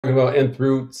Talking about nth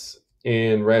roots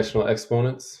and rational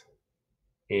exponents,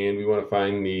 and we want to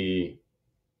find the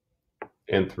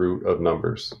nth root of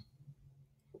numbers.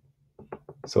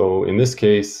 So in this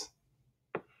case,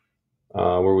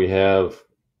 where we have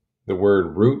the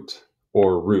word root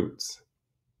or roots,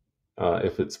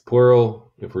 if it's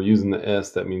plural, if we're using the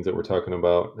S, that means that we're talking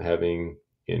about having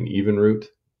an even root.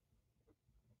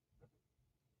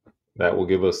 That will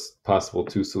give us possible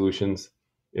two solutions.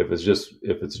 If it's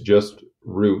just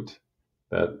root,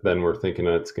 then we're thinking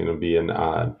that it's going to be an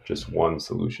odd, just one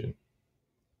solution.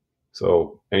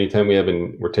 So anytime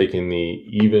we're taking the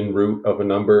even root of a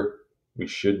number, we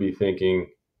should be thinking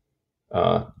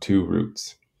two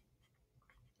roots.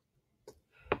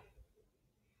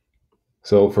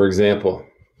 So for example,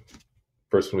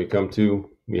 first one we come to,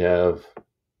 we have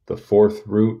the fourth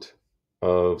root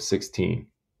of 16.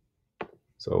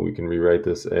 So we can rewrite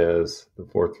this as the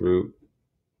fourth root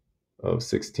of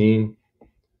 16.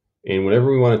 And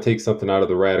whenever we want to take something out of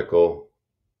the radical,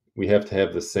 we have to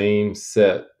have the same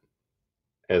set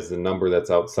as the number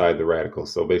that's outside the radical.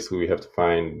 So basically we have to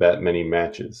find that many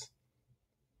matches.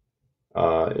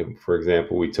 For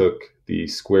example, we took the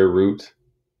square root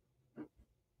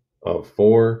of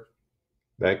 4.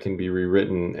 That can be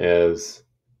rewritten as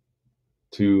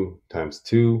 2 times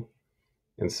 2.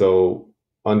 And so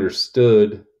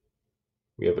understood,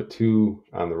 we have a 2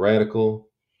 on the radical.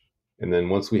 And then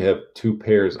once we have two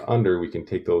pairs under, we can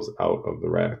take those out of the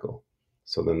radical.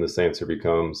 So then this answer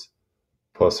becomes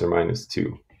plus or minus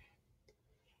 2.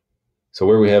 So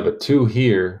where we have a 2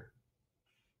 here,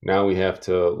 now we have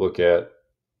to look at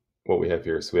what we have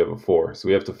here. So we have a 4. So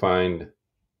we have to find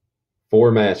 4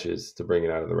 matches to bring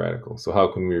it out of the radical. So how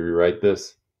can we rewrite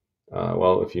this?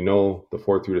 Well, if you know the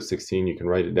fourth root of 16, you can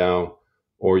write it down,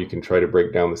 or you can try to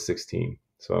break down the 16.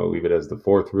 So I'll leave it as the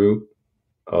fourth root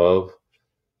of,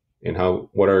 and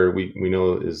we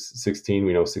know is 16.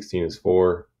 We know 16 is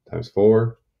 4 times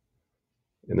 4.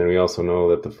 And then we also know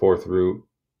that the fourth root,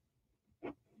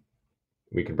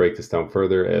 we can break this down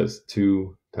further as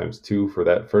 2 times 2 for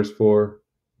that first 4,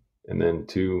 and then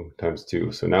 2 times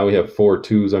 2. So now we have 4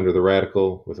 2's under the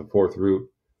radical with a fourth root.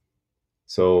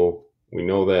 So we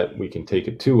know that we can take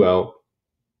a 2 out.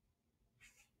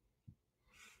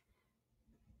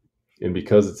 And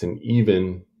because it's an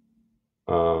even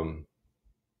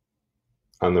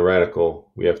on the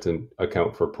radical, we have to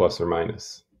account for plus or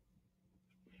minus.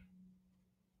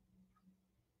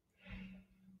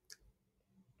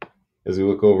 As we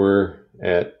look over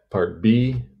at part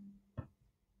B,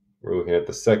 we're looking at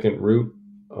the second root,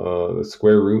 the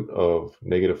square root of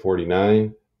negative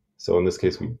 49. So in this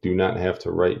case, we do not have to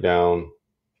write down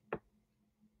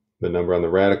the number on the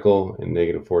radical in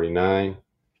negative 49.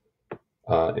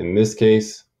 In this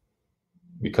case,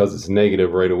 because it's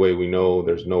negative right away, we know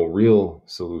there's no real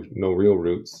solution, no real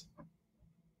roots.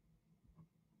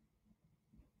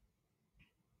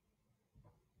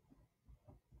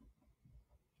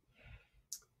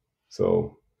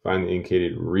 So find the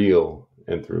indicated real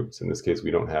nth roots. In this case,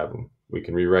 we don't have them. We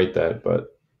can rewrite that,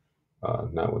 but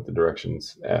not what the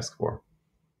directions ask for.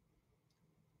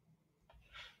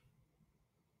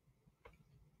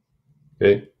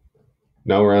 Okay,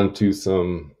 now we're on to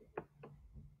some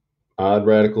odd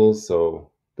radicals. So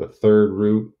the third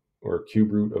root or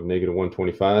cube root of negative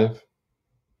 125.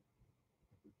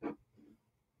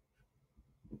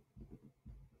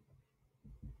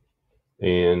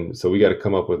 And so we got to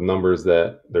come up with numbers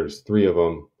that there's 3 of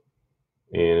them.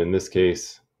 And in this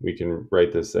case, we can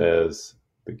write this as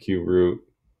the cube root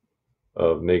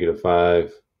of negative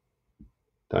 5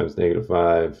 times negative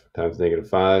 5 times negative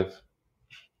 5.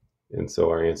 And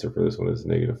so our answer for this one is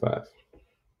negative 5.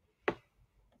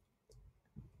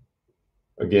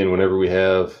 Again, whenever we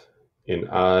have an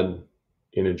odd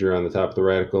integer on the top of the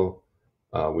radical,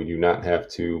 we do not have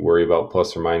to worry about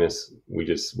plus or minus. We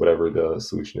just, whatever the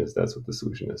solution is, that's what the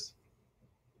solution is.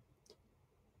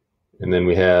 And then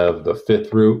we have the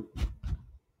fifth root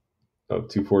of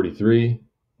 243.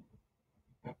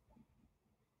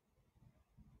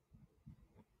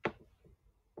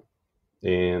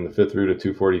 And the fifth root of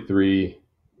 243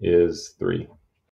 is 3.